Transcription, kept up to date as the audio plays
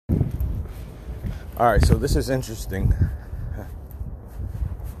All right, so this is interesting.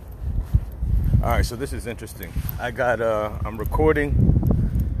 I'm recording,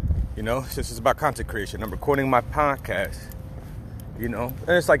 this is about content creation. I'm recording my podcast, and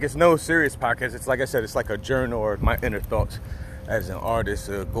it's no serious podcast. It's like I said, it's like a journal or my inner thoughts as an artist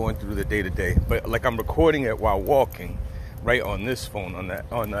going through the day-to-day. But like I'm recording it while walking, right on this phone,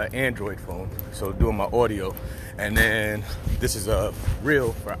 on the Android phone. So doing my audio, and then this is a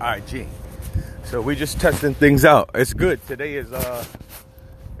reel for IG. So we just testing things out. It's good. Today is a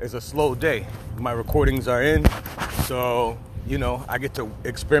slow day. My recordings are in, so I get to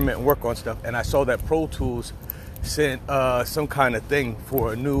experiment and work on stuff. And I saw that Pro Tools sent some kind of thing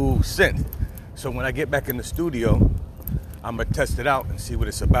for a new synth. So when I get back in the studio, I'm gonna test it out and see what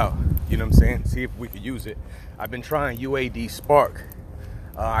it's about. You know what I'm saying? See if we could use it. I've been trying UAD Spark.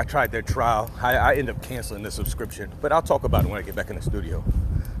 I tried their trial. I end up canceling the subscription, but I'll talk about it when I get back in the studio.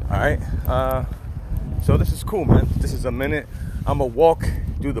 All right. So this is cool, man. This is a minute. I'm gonna walk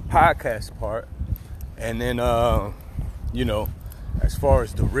through the podcast part, and then as far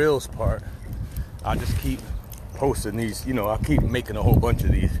as the reels part, I'll just keep posting these. I'll keep making a whole bunch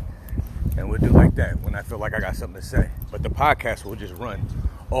of these, and we'll do like that when I feel like I got something to say. But the podcast will just run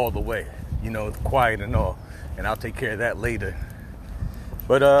all the way, quiet and all, and I'll take care of that later.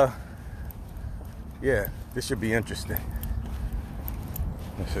 But yeah, this should be interesting.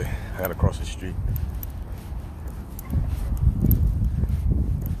 Let's see, I gotta cross the street.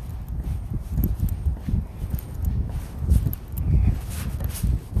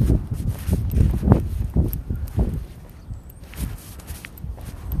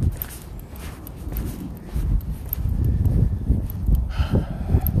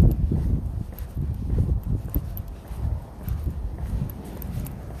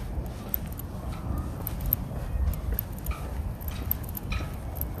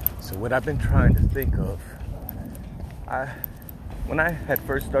 So what I've been trying to think of, when I had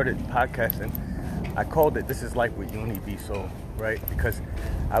first started podcasting, I called it "This is Life with Uni B Soul," right? Because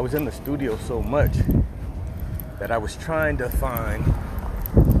I was in the studio so much that I was trying to find.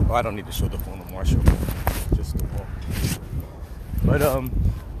 Oh, I don't need to show the phone no more. I show just the phone. But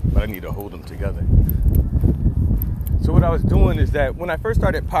I need to hold them together. So what I was doing is that when I first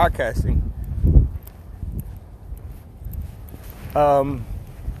started podcasting,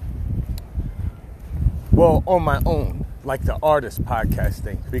 on my own, like the artist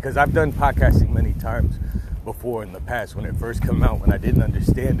podcasting, because I've done podcasting many times before in the past when it first came out, when I didn't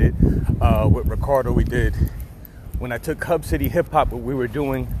understand it. With Ricardo, we did, when I took Hub City Hip Hop, what we were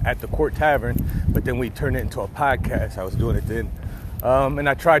doing at the Court Tavern, but then we turned it into a podcast. I was doing it then. And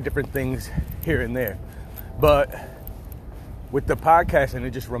I tried different things here and there. But with the podcasting,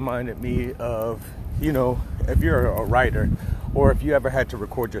 it just reminded me of, if you're a writer, or if you ever had to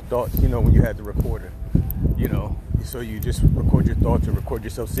record your thoughts, when you had the recorder, so you just record your thoughts or record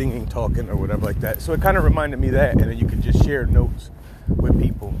yourself singing, talking, or whatever like that. So it kind of reminded me of that, and then you could just share notes with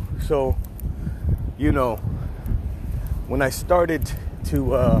people. So, when I started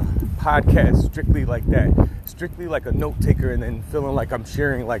to podcast strictly like that, strictly like a note taker, and then feeling like I'm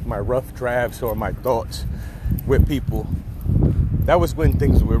sharing like my rough drafts or my thoughts with people, that was when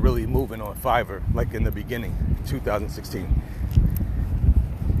things were really moving on Fiverr, like in the beginning, 2016.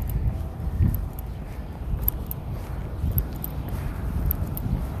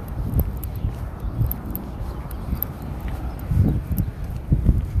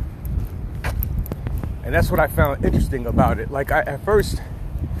 And that's what I found interesting about it. Like at first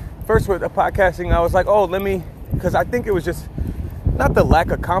with the podcasting, I was like, because I think it was just not the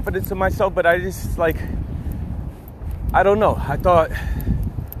lack of confidence in myself, but I just I don't know. I thought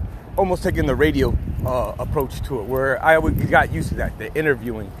almost taking the radio approach to it, where I got used to that, the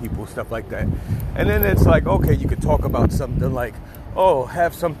interviewing people, stuff like that. And then it's like, okay, you could talk about something like,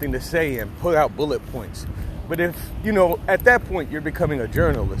 have something to say and put out bullet points. But if, at that point you're becoming a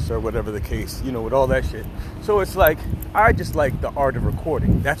journalist or whatever the case, with all that shit. So it's like, I just like the art of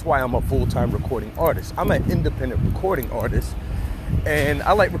recording. That's why I'm a full-time recording artist. I'm an independent recording artist, and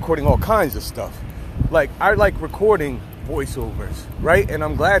I like recording all kinds of stuff. Like, I like recording voiceovers, right? And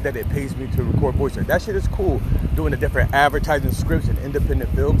I'm glad that it pays me to record voiceovers. That shit is cool, doing the different advertising scripts and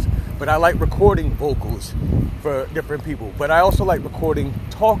independent films. But I like recording vocals for different people. But I also like recording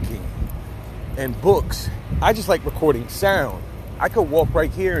talking and books. I just like recording sound. I could walk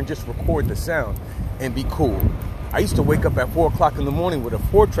right here and just record the sound and be cool. I used to wake up at 4 o'clock in the morning with a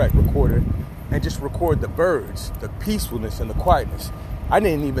 4-track recorder and just record the birds, the peacefulness and the quietness. I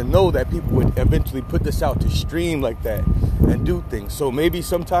didn't even know that people would eventually put this out to stream like that and do things. So maybe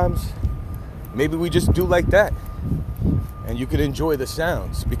sometimes, maybe we just do like that. And you can enjoy the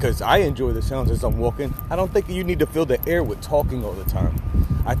sounds, because I enjoy the sounds as I'm walking. I don't think you need to fill the air with talking all the time.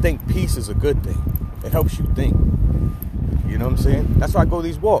 I think peace is a good thing. It helps you think. You know what I'm saying? That's why I go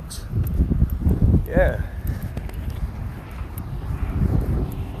these walks. Yeah.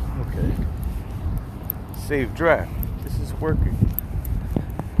 Okay. Save draft. This is working.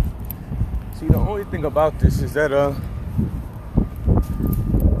 See, the only thing about this is that I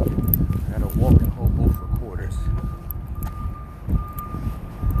gotta walk and hold both recorders.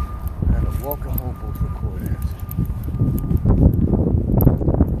 Walk and hold both recorders.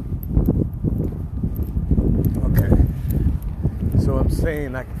 Okay. So I'm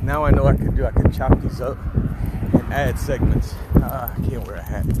saying, now I know I can chop these up and add segments. I can't wear a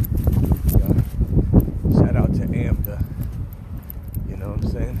hat. Shout out to Amda. You know what I'm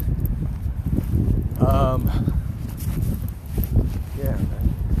saying? Yeah,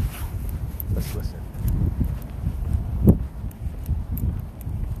 man. Let's listen.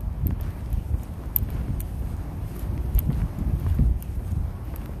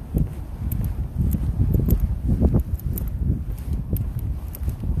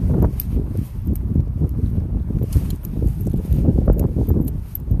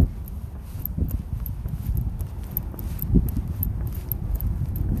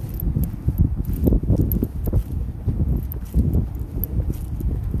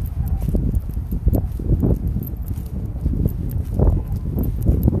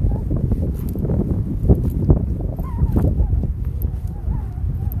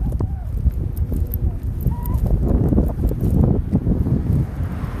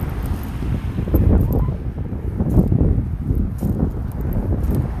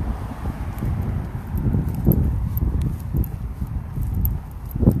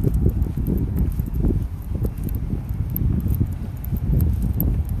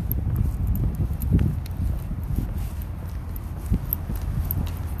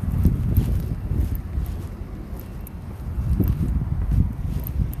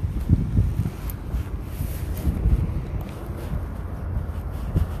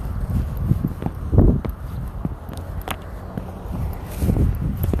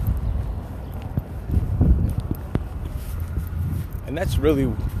 And that's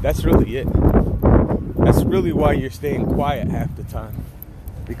really it. That's really why you're staying quiet half the time,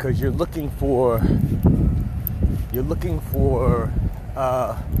 because you're looking for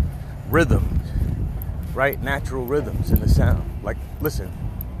rhythms, right? Natural rhythms in the sound. Like, listen.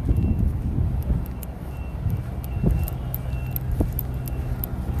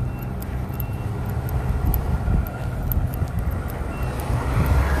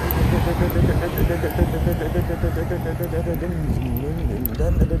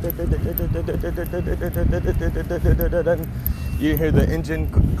 You hear the engine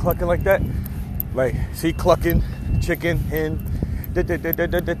clucking like that? Like, see, clucking, chicken, hen. I hear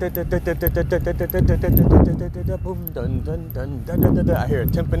a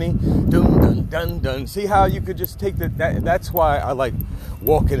timpani. Dun, dun, dun, dun. See how you could just take that's why I like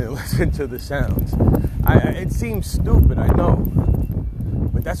walking and listen to the sounds. It seems stupid, I know.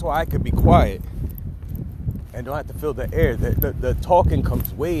 But that's why I could be quiet and don't have to fill the air. The talking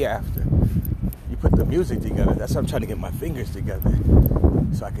comes way after. You put the music together. That's why I'm trying to get my fingers together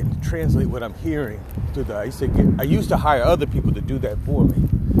so I can translate what I'm hearing to I used to hire other people to do that for me.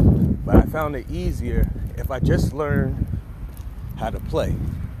 But I found it easier if I just learn how to play.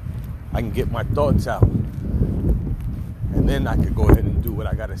 I can get my thoughts out. And then I could go ahead and do what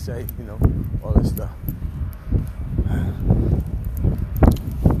I gotta say, all this stuff.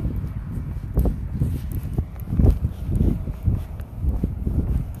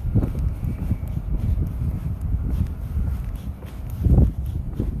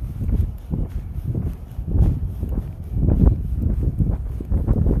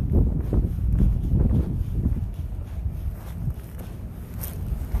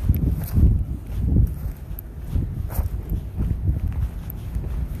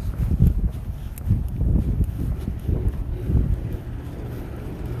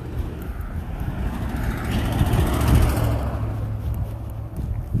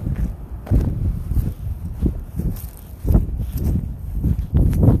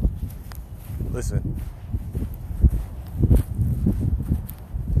 Listen.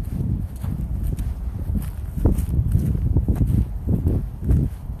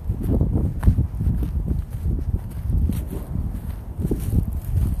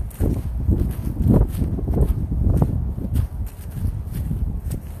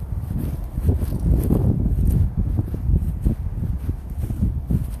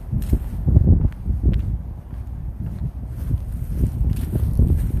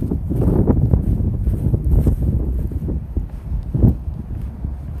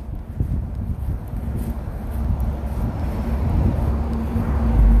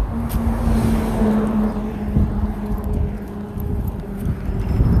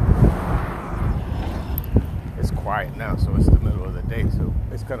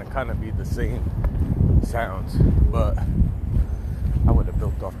 gonna kind of be the same sounds, but I would have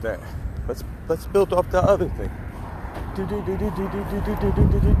built off that. Let's build off the other thing.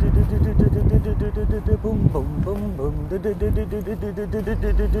 Boom boom boom boom. Boom boom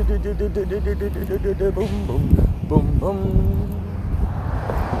boom boom.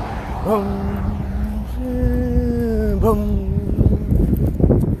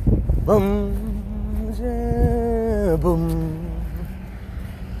 Boom boom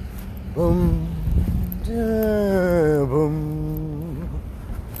boom boom boom boom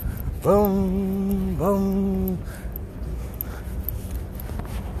boom boom.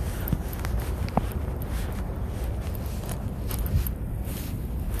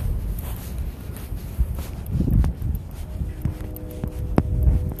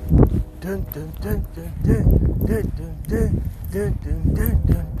 Dun dun dun dun dun dun dun dun dun dun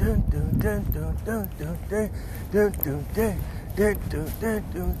dun dun dun dun dun dun.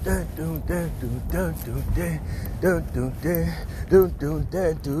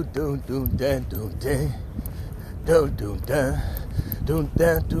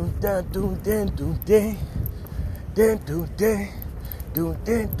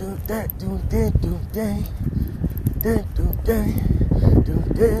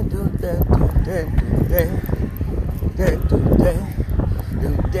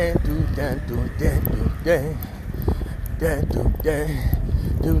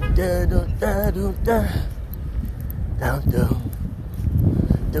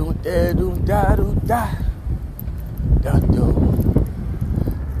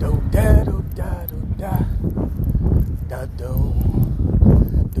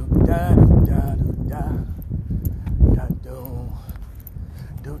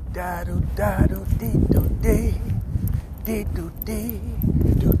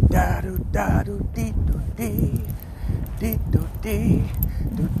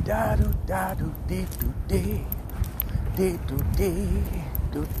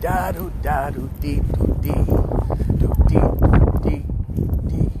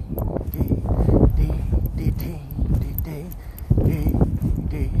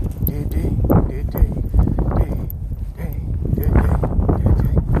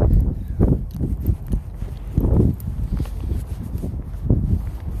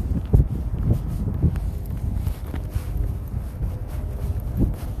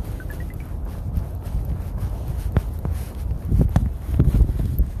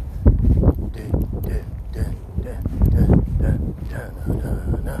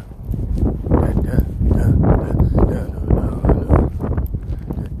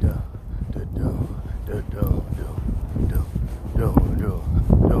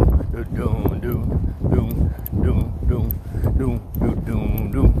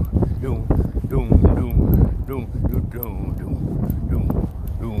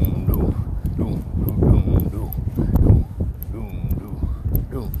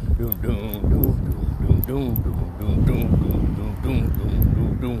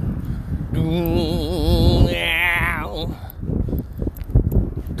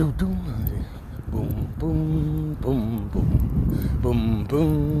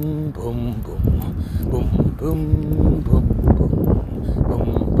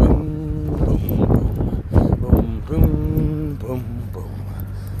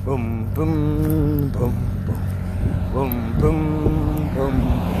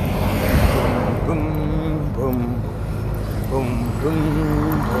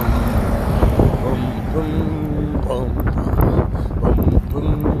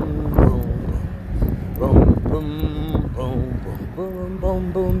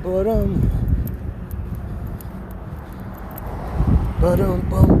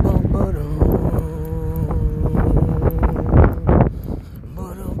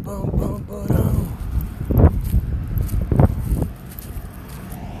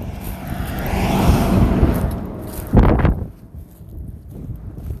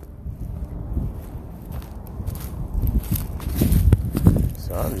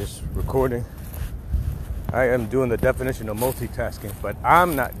 I'm just recording. I am doing the definition of multitasking, but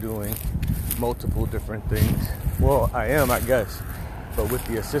I'm not doing multiple different things. Well, I am, I guess, but with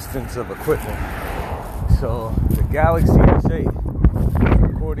the assistance of equipment. So the Galaxy S8 is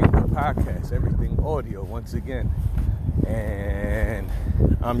recording the podcast, everything audio once again. And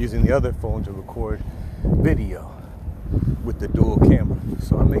I'm using the other phone to record video with the dual camera.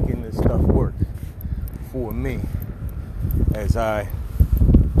 So I'm making this stuff work for me as I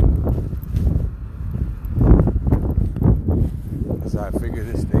figure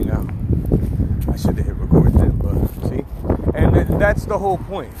this thing out. I should have hit record then, but see? And that's the whole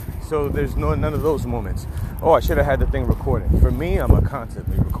point. So there's none of those moments. Oh, I should have had the thing recording. For me, I'm going to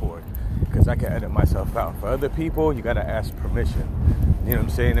constantly record because I can edit myself out. For other people, you got to ask permission. You know what I'm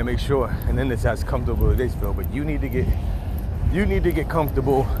saying? To make sure. And then it's as comfortable as they feel. But you need to get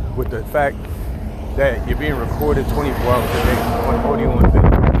comfortable with the fact that you're being recorded 24 hours a day on audio and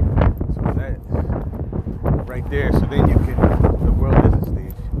video. So that right there, so then you can, the world is a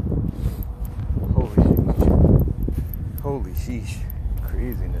stage. Holy sheesh.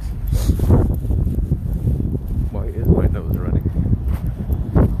 Craziness. Why is my nose running?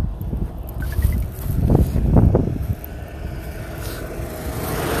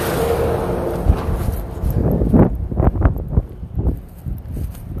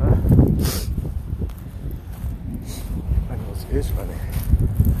 Is funny.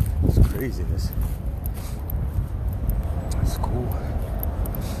 It's craziness. That's cool.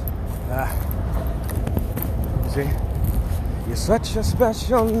 See? You're such a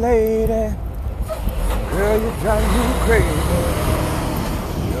special lady. Girl, you drive me crazy.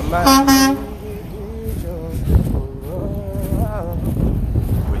 You're my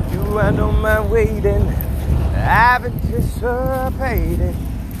with you, I don't mind waiting. I've anticipated.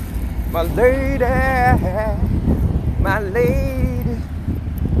 My lady. My lady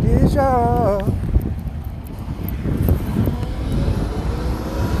is yours.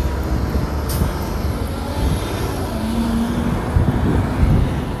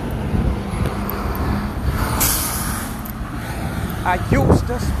 I used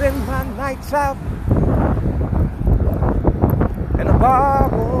to spend my nights out in a bar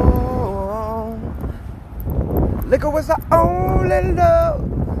room. Liquor was the only love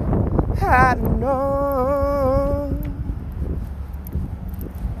I know.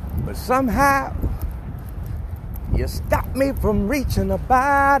 But somehow you stopped me from reaching the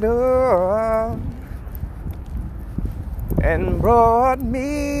bottom and brought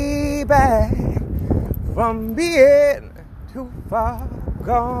me back from being too far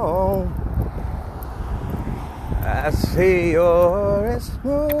gone. I say you're as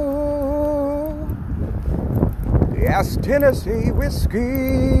smooth as Tennessee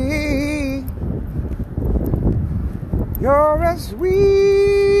whiskey. You're as sweet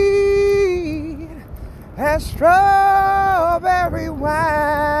as strawberry wine.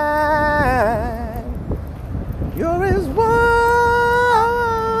 You're as warm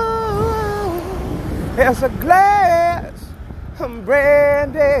as a glass of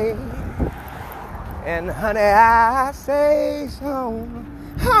brandy. And honey, I say so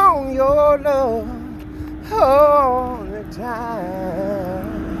on your love all the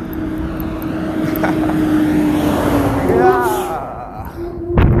time. Yeah.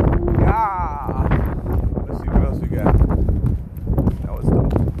 Let's see what else we got. That was dope.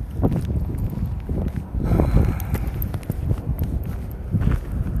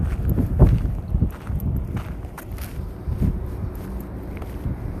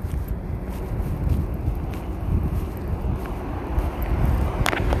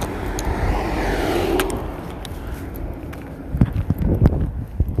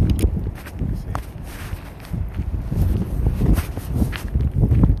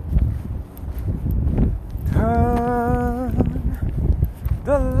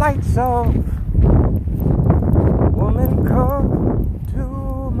 The lights off. Woman, come to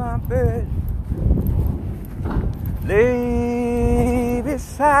my bed. Lay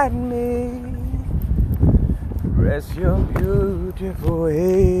beside me. Rest your beautiful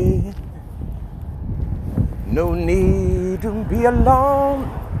head. No need to be alone.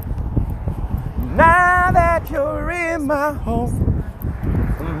 Now that you're in my home,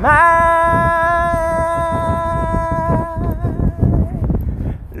 my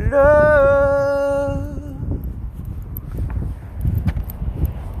love.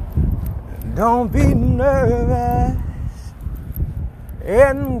 Don't be nervous,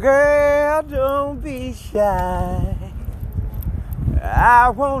 and girl, don't be shy. I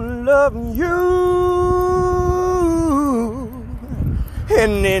wanna love you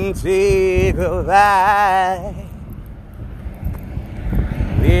and then say goodbye.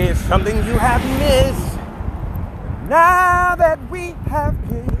 There's something you have missed now that we have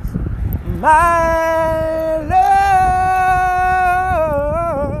kissed, my love.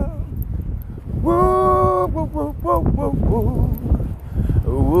 Woo, woo, woo, woo, woo, woo.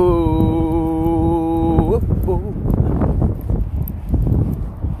 Woo, woo.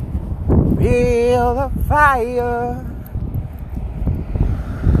 Feel the fire.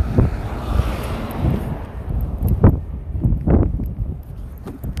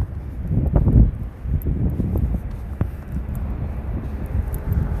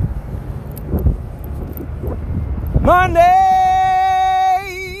 Monday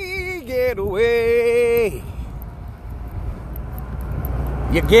getaway.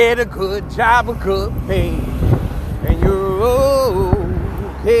 You get a good job, a good pay, and you're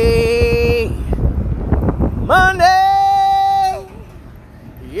okay. Money,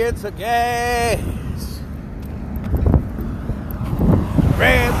 it's a gas.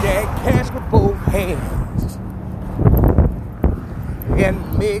 Grab that cash with both hands and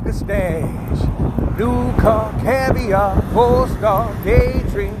make a stash. New car, caviar, 4-star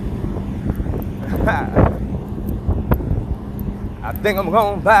daydream. I think I'm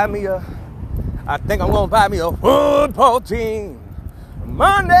gonna buy me a football team.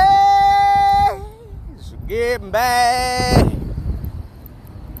 Monday's getting back.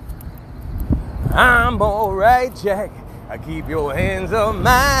 I'm alright, Jack. I keep your hands on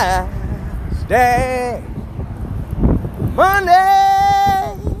my stack.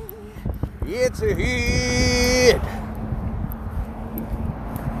 Monday, it's a hit.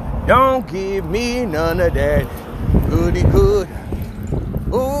 Don't give me none of that goody good.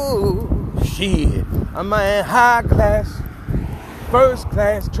 Ooh, shit. I'm in high class, first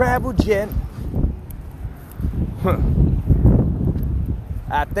class travel jet.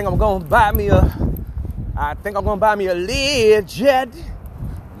 I think I'm gonna buy me a Learjet.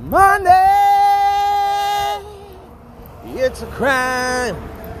 Money, it's a crime.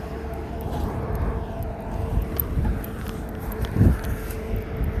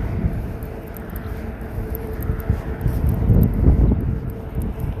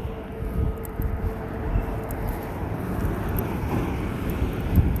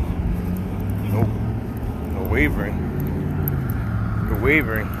 You're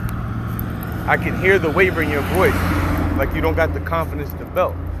wavering. I can hear the waver in your voice, like you don't got the confidence to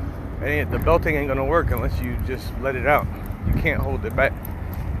belt. And the belting ain't gonna work unless you just let it out. You can't hold it back.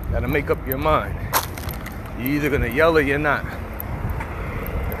 Gotta make up your mind. You're either gonna yell or you're not.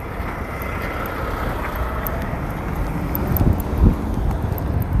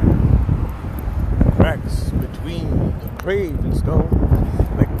 Cracks between the paving stones,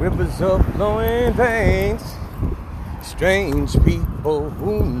 like rivers of flowing veins. Strange people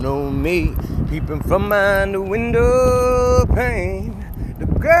who know me, peeping from my window pane. The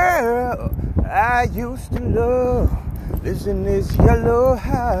girl I used to love lives in this yellow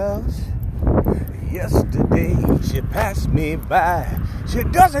house. Yesterday she passed me by. She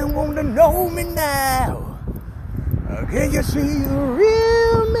doesn't want to know me now. Can you see the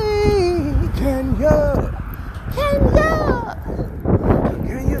real me? Can you?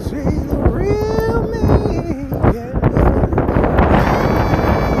 Can you see the real me?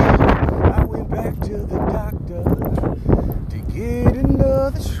 I went back to the doctor to get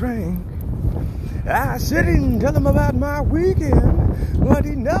another shrink. I sit and tell him about my weekend, but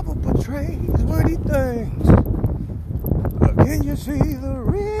he never portrays what he thinks. Can you see the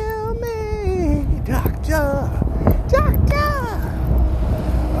real me, doctor? Doctor,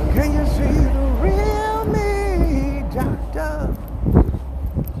 can you see the real me, doctor?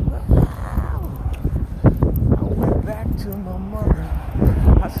 I went back to my mother.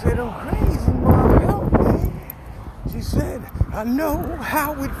 I said, I'm crazy, Mom, help me. She said, I know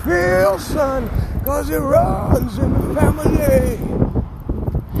how it feels, son, 'cause it runs in the family.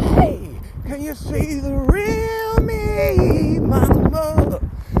 Hey, can you see the real me, mama?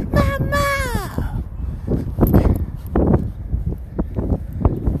 Mama!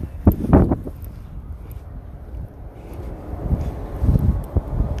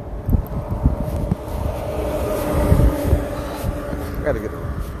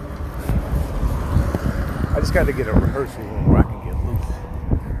 I just got to get a rehearsal room where I can get loose.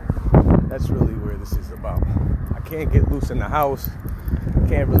 That's really where this is about. I can't get loose in the house.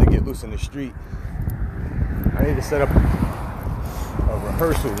 Can't really get loose in the street. I need to set up a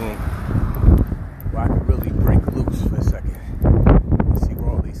rehearsal room where I can really break loose for a second and see where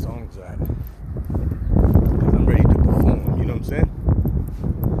all these songs are at. Because I'm ready to perform, you know what I'm saying?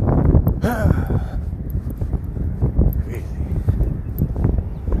 Crazy.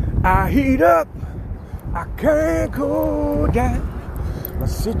 I heat up, I can't go down. My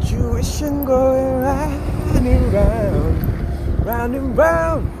situation going round and round, round and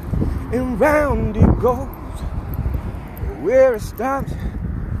round, and round it goes. Where it stops,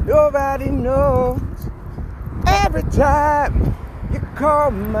 nobody knows. Every time you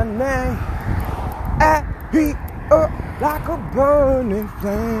call my name, I heat up like a burning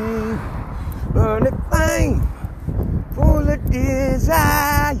flame full of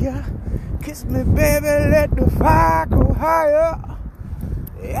desire. Kiss me, baby, let the fire go higher.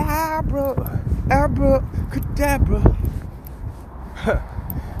 Abracadabra.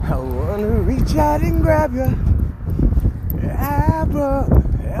 I wanna reach out and grab you.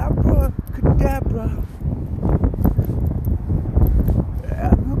 Abracadabra.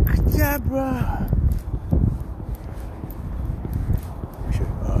 bruh. We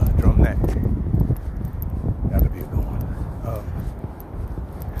should drum that. That'll be a good one.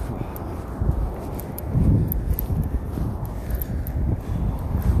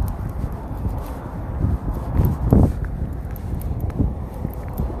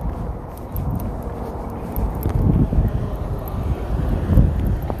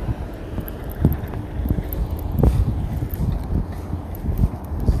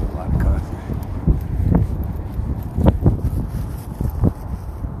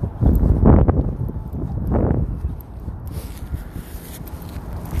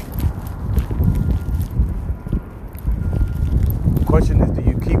 Question is, do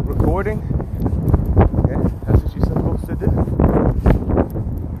you keep recording? Yeah, that's what you're supposed to do.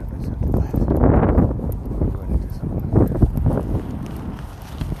 Let's hit the glass. Run into something.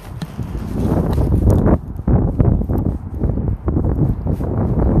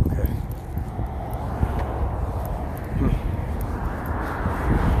 Okay.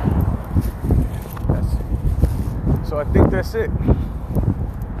 So I think that's it.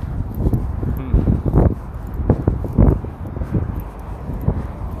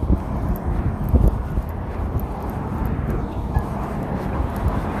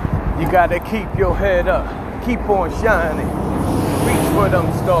 You gotta keep your head up, keep on shining, reach for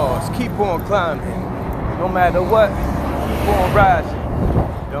them stars, keep on climbing. No matter what, keep on rising.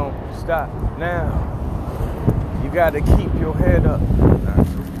 Don't stop now. You gotta keep your head up.